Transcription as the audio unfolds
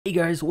Hey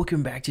guys,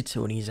 welcome back to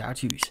Tony's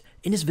How-Tos.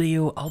 In this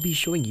video, I'll be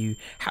showing you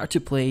how to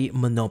play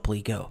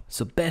Monopoly Go.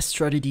 So best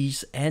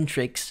strategies and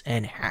tricks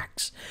and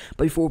hacks.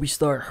 But before we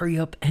start, hurry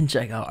up and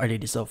check out our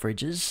latest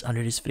offerages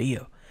under this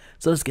video.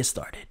 So let's get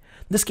started.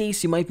 In this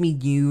case, you might be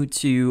new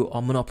to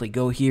Monopoly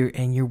Go here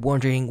and you're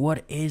wondering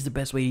what is the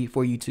best way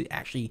for you to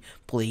actually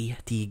play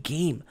the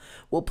game.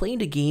 Well, playing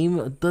the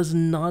game does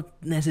not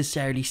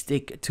necessarily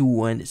stick to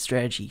one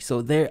strategy.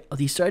 So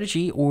the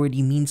strategy or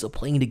the means of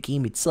playing the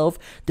game itself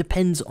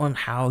depends on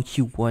how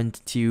you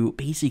want to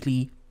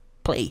basically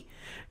play.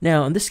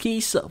 Now, in this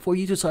case, for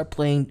you to start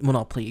playing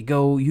Monopoly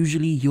Go,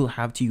 usually you'll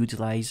have to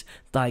utilize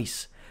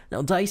dice.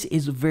 Now, dice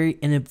is a very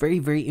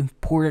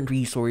important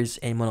resource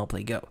in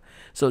Monopoly Go.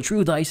 So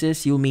through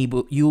dices,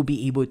 you'll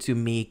be able to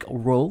make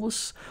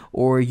rolls,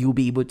 or you'll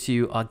be able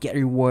to get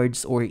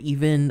rewards, or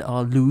even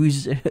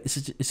lose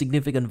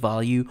significant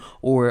value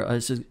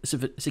or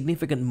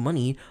significant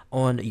money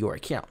on your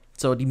account.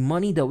 So the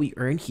money that we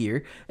earn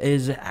here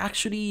is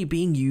actually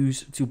being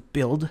used to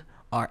build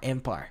our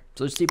empire.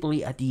 So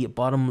simply at the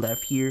bottom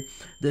left here,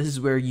 this is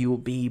where you will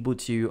be able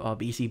to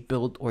basically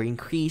build or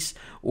increase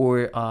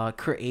or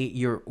create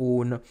your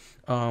own.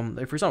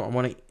 Like for example, I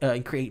want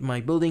to create my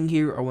building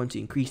here. I want to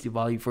increase the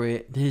value for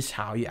it. This is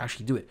how you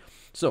actually do it.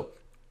 So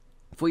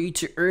for you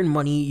to earn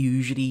money, you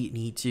usually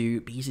need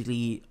to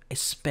basically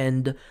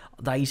spend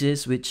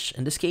dices, which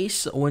in this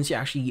case, once you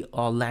actually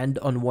land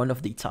on one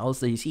of the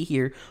tiles that you see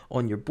here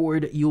on your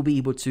board, you'll be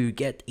able to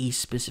get a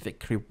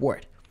specific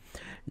reward.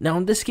 Now,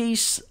 in this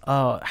case,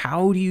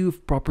 how do you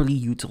properly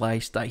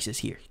utilize dices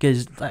here?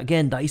 Because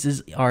again,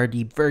 dices are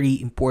the very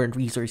important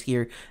resource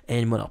here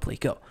in Monopoly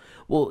Go.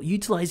 Well,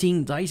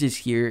 utilizing dices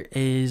here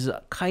is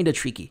kind of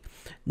tricky.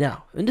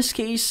 Now, in this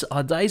case,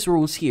 dice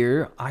rolls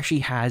here actually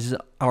have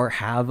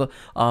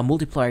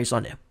multipliers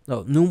on them.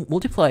 No,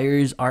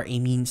 multipliers are a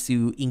means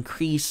to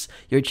increase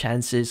your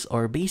chances,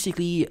 or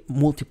basically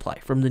multiply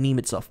from the name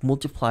itself,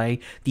 multiply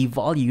the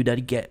value that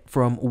you get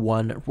from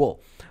one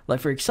roll. Like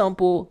for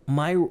example,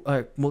 my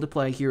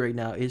multiplier here right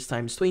now is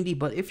times 20,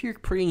 but if you're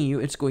pretty new,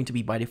 it's going to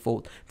be by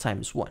default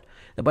times 1.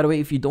 Now, by the way,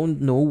 if you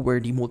don't know where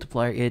the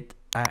multiplier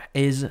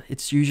is,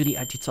 it's usually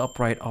at the top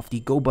right of the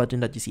Go button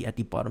that you see at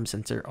the bottom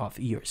center of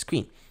your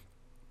screen.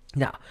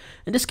 Now,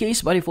 in this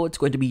case, by default, it's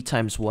going to be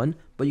times 1,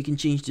 but you can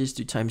change this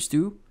to times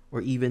 2,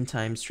 or even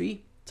times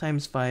 3,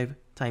 times 5,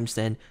 times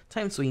 10,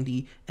 times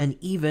 20, and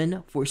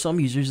even for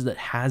some users that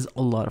has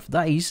a lot of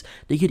dice,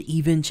 they could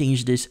even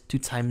change this to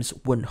times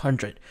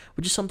 100,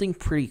 which is something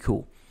pretty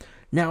cool.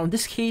 Now, in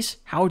this case,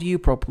 how do you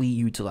properly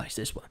utilize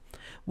this one?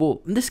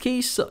 Well, in this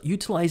case,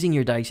 utilizing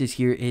your dices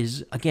here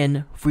is,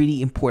 again,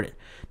 really important.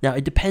 Now,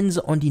 it depends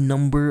on the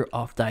number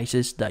of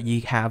dices that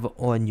you have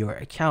on your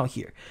account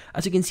here.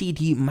 As you can see,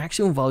 the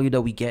maximum value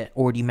that we get,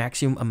 or the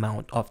maximum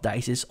amount of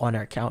dices on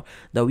our account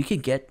that we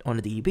could get on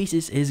a daily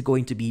basis, is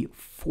going to be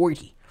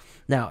 40.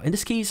 Now, in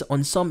this case,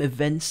 on some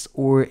events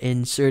or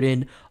in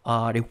certain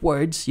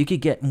rewards, you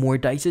could get more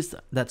dices.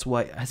 That's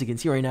why, as you can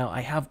see right now, I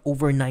have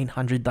over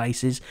 900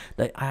 dices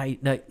that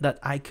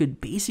I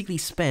could basically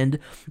spend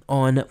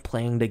on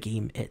playing the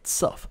game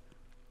itself.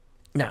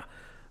 Now,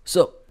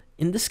 so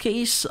in this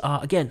case,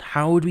 again,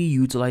 how would we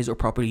utilize or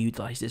properly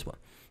utilize this one?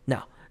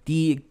 Now,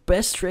 the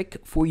best trick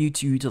for you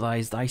to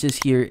utilize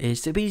dices here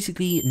is to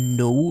basically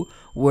know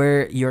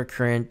where your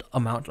current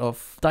amount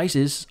of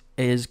dices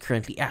is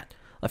currently at.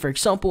 For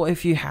example,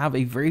 if you have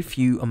a very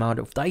few amount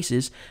of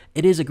dices,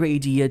 it is a great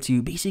idea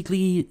to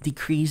basically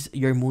decrease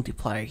your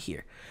multiplier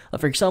here.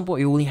 For example,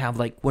 you only have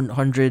like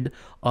 100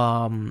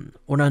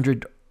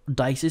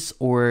 dices,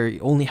 or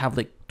you only have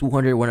like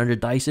 100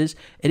 dices,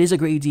 it is a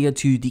great idea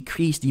to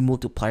decrease the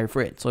multiplier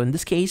for it. So in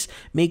this case,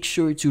 make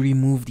sure to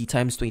remove the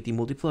times 20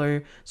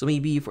 multiplier. So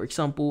maybe, for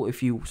example,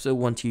 if you still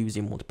want to use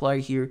a multiplier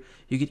here,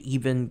 you could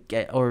even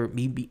get, or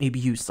maybe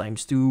use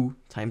times 2,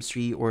 times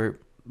 3, or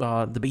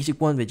the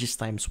basic one, which is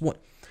times 1.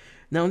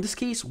 Now, in this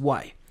case,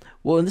 why?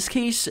 Well, in this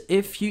case,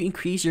 if you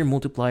increase your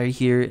multiplier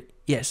here,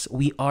 yes,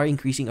 we are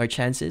increasing our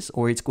chances,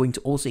 or it's going to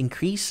also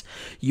increase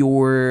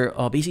your,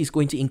 basically it's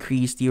going to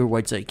increase the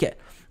rewards that you get.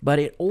 But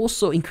it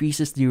also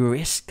increases the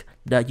risk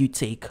that you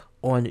take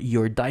on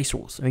your dice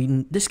rolls. I mean,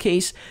 in this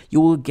case, you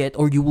will get,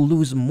 or you will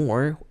lose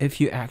more if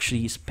you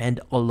actually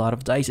spend a lot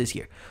of dices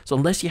here. So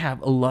unless you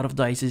have a lot of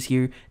dices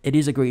here, it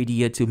is a great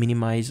idea to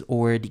minimize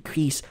or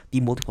decrease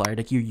the multiplier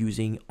that you're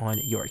using on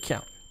your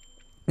account.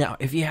 Now,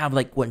 if you have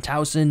like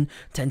 1,000,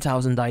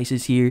 10,000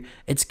 dices here,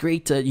 it's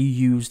great that you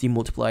use the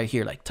multiplier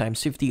here, like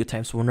times 50 or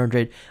times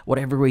 100,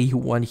 whatever way you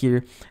want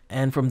here.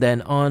 And from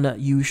then on,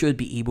 you should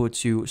be able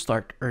to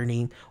start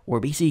earning,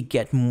 or basically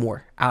get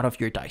more out of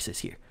your dices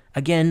here.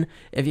 Again,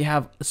 if you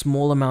have a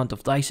small amount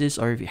of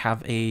dices, or if you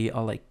have a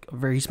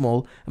very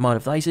small amount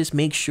of dices,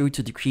 make sure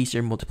to decrease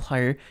your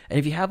multiplier. And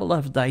if you have a lot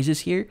of dices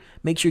here,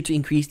 make sure to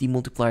increase the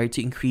multiplier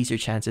to increase your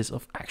chances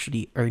of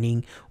actually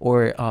earning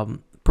or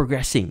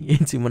progressing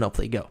into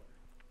Monopoly Go.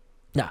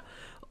 Now,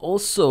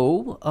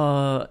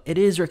 Also, it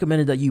is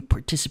recommended that you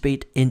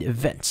participate in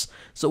events.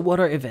 So what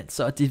are events?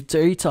 So at the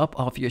very top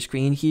of your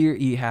screen here,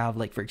 you have,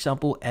 like, for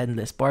example,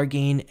 endless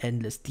bargain,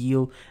 endless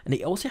deal, and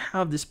they also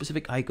have the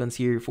specific icons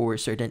here for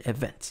certain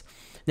events.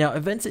 Now,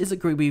 events is a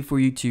great way for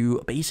you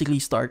to basically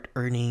start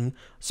earning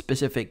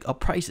specific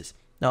prizes.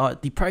 Now,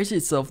 the price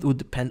itself will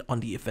depend on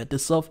the event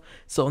itself.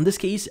 So in this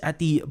case, at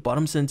the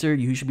bottom center,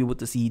 you should be able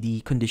to see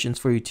the conditions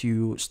for you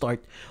to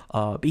start,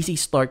 basically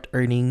start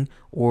earning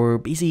or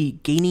basically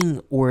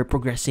gaining or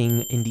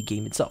progressing in the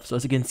game itself. So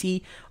as you can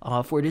see,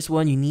 for this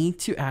one, you need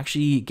to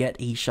actually get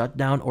a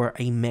shutdown or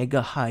a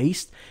mega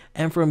heist.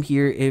 And from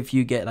here, if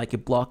you get like a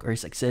block or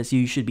success,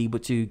 you should be able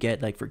to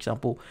get, like, for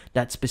example,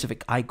 that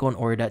specific icon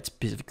or that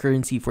specific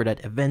currency for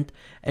that event.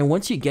 And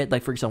once you get,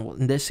 like, for example,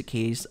 in this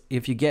case,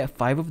 if you get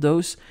 5 of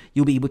those,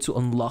 you'll be able to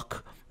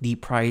unlock the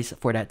prize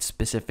for that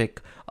specific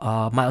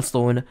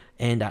milestone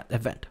in that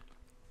event.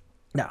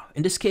 Now,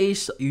 in this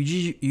case,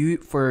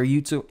 for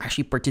you to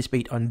actually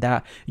participate on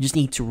that, you just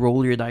need to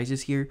roll your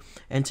dice here.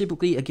 And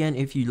typically, again,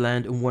 if you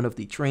land on one of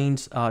the train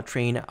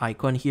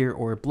icon here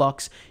or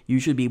blocks, you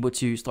should be able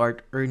to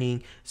start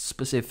earning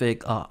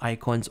specific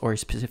icons or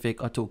specific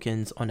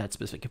tokens on that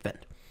specific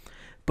event.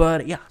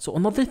 But yeah, so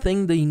another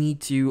thing that you need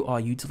to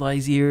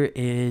utilize here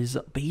is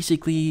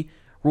basically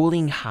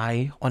rolling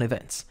high on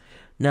events.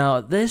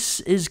 Now, this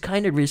is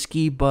kind of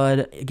risky,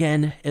 but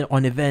again,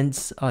 on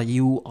events,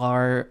 you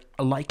are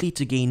likely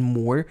to gain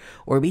more,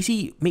 or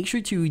basically make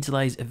sure to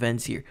utilize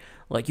events here.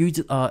 Like,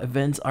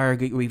 events are a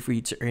great way for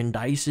you to earn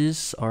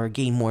dices or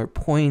gain more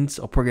points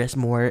or progress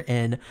more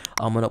in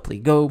Monopoly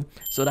Go.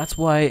 So that's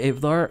why if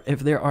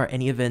there are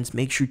any events,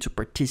 make sure to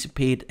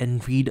participate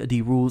and read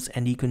the rules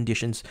and the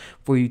conditions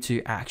for you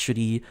to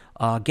actually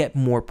get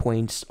more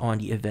points on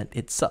the event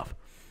itself.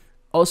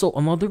 Also,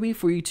 another way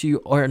for you to,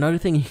 or another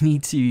thing you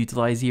need to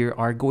utilize here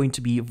are going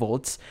to be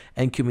votes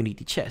and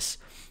community chests.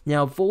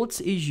 Now, votes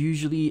is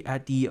usually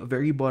at the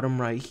very bottom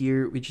right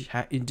here, which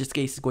in this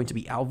case is going to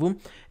be album.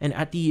 And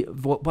at the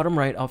bottom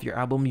right of your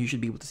album, you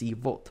should be able to see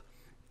vote.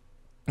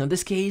 In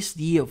this case,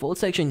 the vote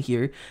section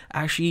here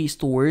actually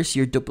stores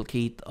your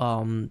duplicate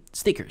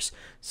stickers.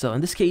 So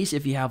in this case,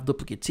 if you have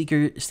duplicate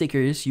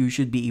stickers, you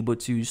should be able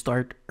to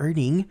start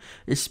earning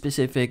a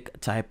specific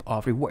type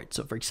of reward.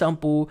 So for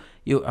example,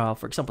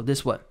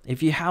 this one,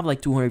 if you have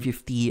like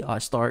 250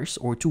 stars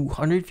or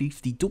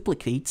 250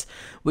 duplicates,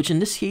 which in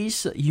this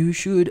case, you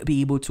should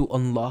be able to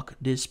unlock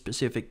this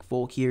specific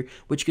vault here,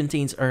 which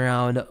contains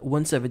around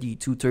 170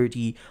 to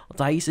 230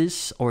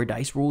 dice or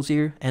dice rolls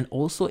here, and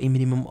also a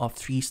minimum of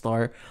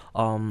 3-star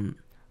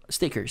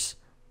stickers.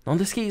 Now in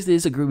this case, this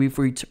is a great way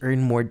for you to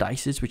earn more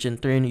dices, which in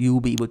turn you'll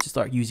be able to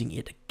start using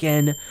it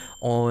again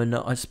on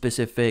a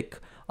specific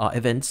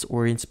events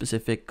or in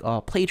specific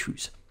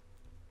playthroughs.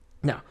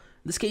 Now,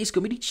 in this case,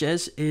 community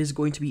chest is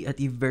going to be at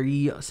the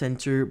very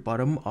center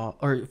bottom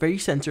or very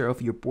center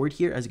of your board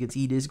here. As you can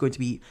see, it is going to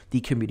be the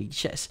community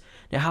chest.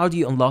 Now, how do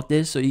you unlock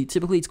this? So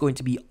typically it's going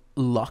to be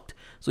locked,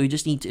 so you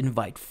just need to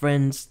invite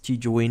friends to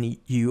join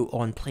you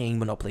on playing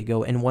Monopoly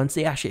Go, and once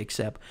they actually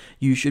accept,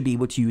 you should be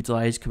able to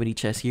utilize community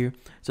chest here.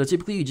 So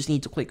typically you just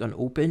need to click on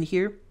open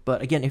here,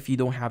 but again, if you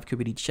don't have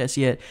community chest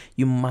yet,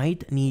 you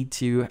might need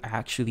to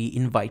actually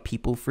invite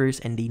people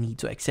first and they need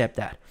to accept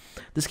that.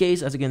 In this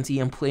case, as you can see,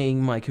 I'm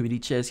playing my community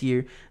chest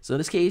here. So in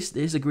this case,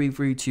 this is a great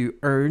for you to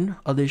earn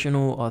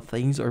additional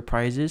things or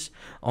prizes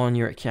on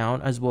your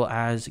account, as well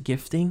as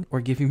gifting or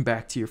giving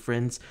back to your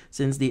friends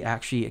since they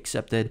actually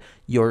accepted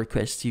your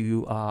request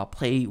to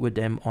play with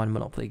them on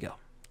Monopoly Go.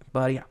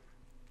 But yeah,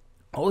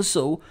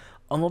 also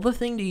another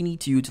thing that you need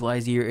to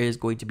utilize here is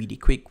going to be the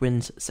quick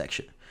wins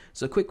section.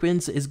 So quick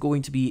wins is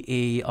going to be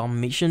a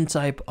mission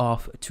type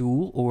of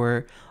tool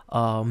or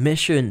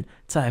mission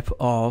type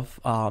of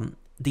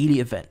daily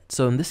event.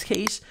 So in this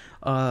case,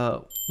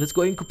 let's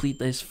go and complete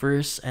this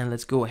first, and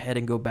let's go ahead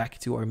and go back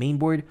to our main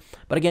board.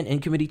 But again, in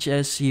community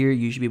chest here,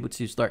 you should be able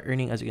to start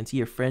earning. As you can see,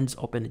 your friends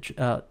open the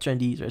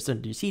trendy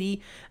restaurant in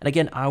city, and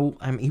again,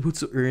 I'm able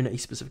to earn a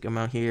specific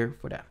amount here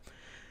for that.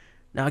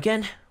 Now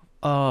again,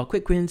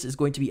 quick wins is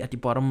going to be at the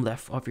bottom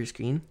left of your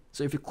screen.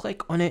 So if you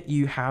click on it,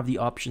 you have the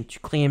option to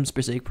claim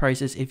specific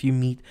prices if you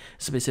meet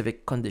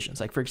specific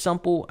conditions. Like for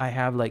example, I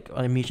have like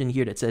a mission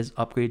here that says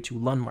upgrade to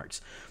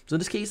landmarks. So in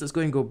this case, let's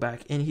go and go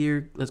back in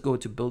here. Let's go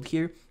to build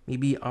here.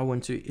 Maybe I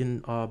want to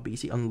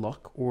basically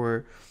unlock,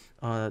 or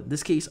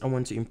this case I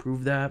want to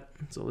improve that.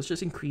 So let's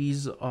just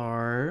increase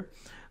our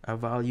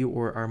value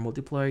or our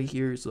multiplier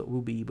here, so that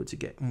we'll be able to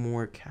get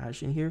more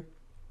cash in here.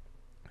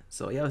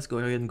 So yeah, let's go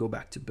ahead and go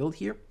back to build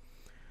here.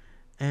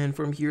 And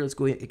from here, let's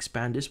go and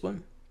expand this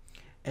one.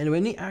 And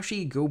when we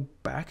actually go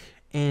back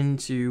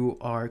into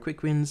our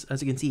quick wins,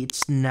 as you can see,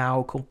 it's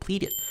now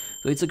completed.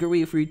 So it's a great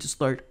way for you to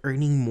start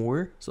earning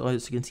more. So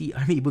as you can see,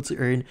 I'm able to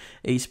earn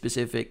a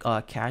specific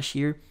cash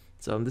here.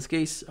 So in this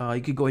case,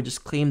 you could go and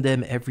just claim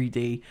them every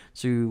day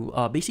to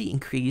basically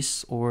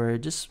increase or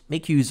just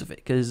make use of it.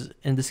 Because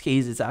in this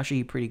case, it's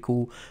actually a pretty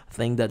cool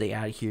thing that they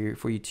add here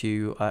for you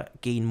to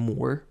gain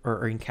more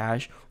or earn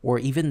cash or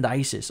even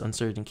dices on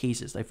certain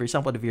cases. Like for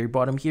example, at the very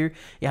bottom here,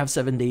 you have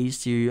 7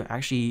 days to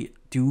actually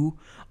do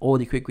all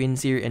the quick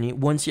wins here.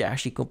 And once you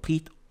actually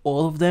complete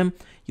all of them,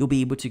 you'll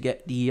be able to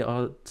get the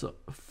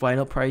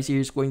final prize here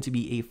is going to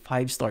be a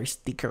 5-star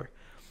sticker,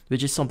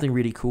 which is something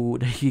really cool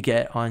that you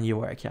get on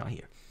your account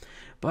here.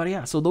 But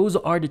yeah, so those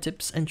are the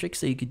tips and tricks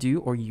that you could do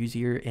or use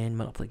here in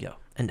Monopoly Go.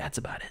 And that's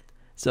about it.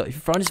 So if you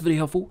found this video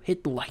helpful,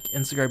 hit the like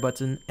and subscribe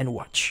button and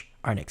watch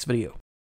our next video.